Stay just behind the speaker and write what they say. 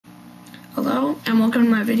Hello and welcome to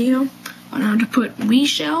my video on how to put Wii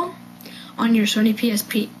Shell on your Sony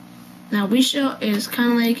PSP. Now Wii Shell is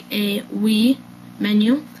kind of like a Wii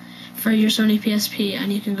menu for your Sony PSP,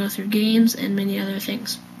 and you can go through games and many other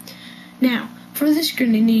things. Now for this you're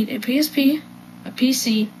going to need a PSP, a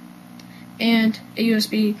PC, and a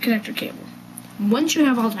USB connector cable. Once you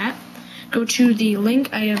have all that, go to the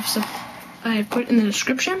link I have put in the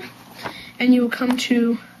description, and you will come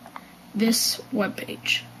to this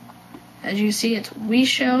webpage. As you see, it's Wii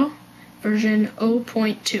Shell version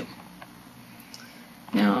 0.2.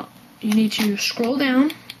 Now, you need to scroll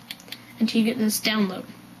down until you get this download.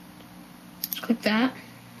 Just click that.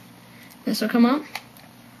 This will come up,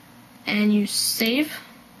 and you save,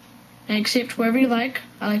 and you can save to wherever you like.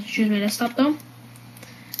 I like to choose my desktop though.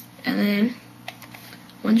 And then,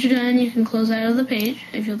 once you're done, you can close out of the page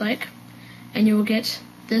if you'd like, and you will get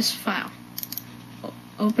this file.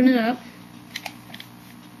 Open it up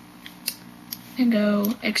and go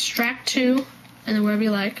extract to, and then wherever you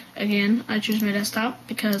like. Again, I choose my desktop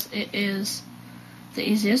because it is the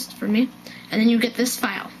easiest for me. And then you get this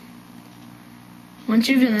file. Once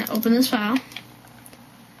you've done that, open this file,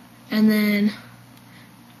 and then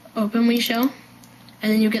open Wii Shell,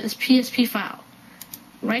 and then you get this PSP file.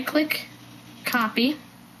 Right click, copy,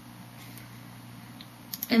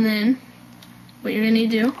 and then what you're going to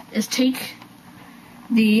need to do is take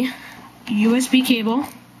the USB cable,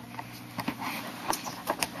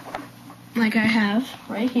 like I have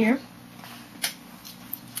right here,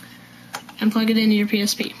 and plug it into your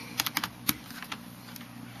PSP.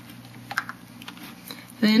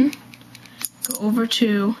 Then go over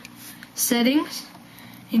to settings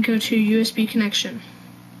and go to USB connection.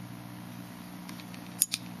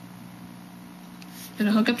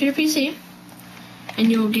 It'll hook up to your PC,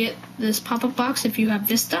 and you'll get this pop-up box if you have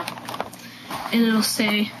Vista, and it'll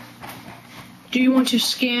say, do you want to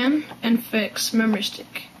scan and fix memory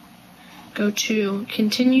stick? Go to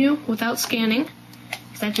continue without scanning,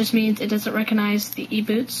 because that just means it doesn't recognize the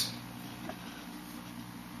e-boots.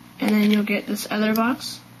 And then you'll get this other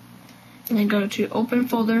box, and then go to open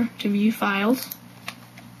folder to view files,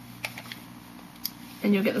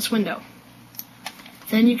 and you'll get this window.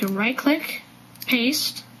 Then you can right click,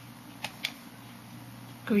 paste,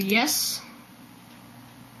 go yes,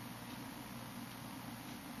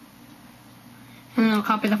 and then it'll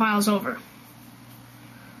copy the files over.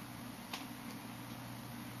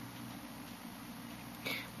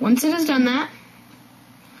 Once it has done that,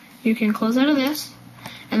 you can close out of this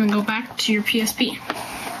and then go back to your PSP.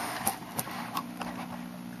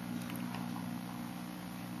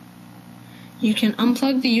 You can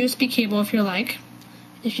unplug the USB cable if you like.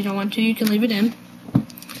 If you don't want to, you can leave it in. And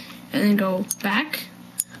then go back,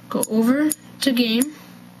 go over to game,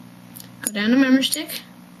 go down to memory stick,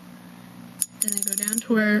 and then go down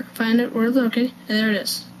to find it where it's located, and there it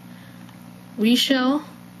is. Wii Shell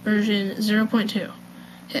version 0.2.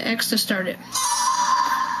 Hit X to start it.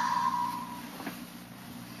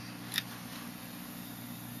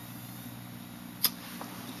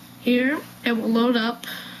 Here, it will load up,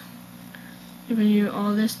 giving you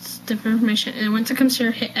all this different information. And once it comes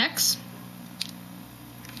here, hit X.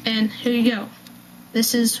 And here you go.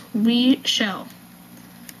 This is Wii Shell.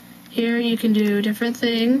 Here you can do different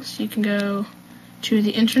things. You can go to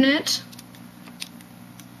the internet.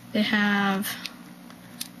 They have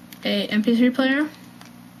a MP3 player,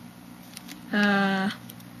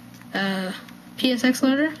 PSX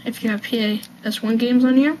loader if you have PS1 games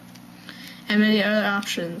on here, and many other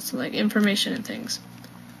options like information and things.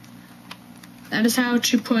 That is how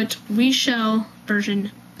to put Wii Shell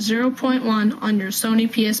version 0.1 on your Sony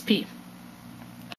PSP.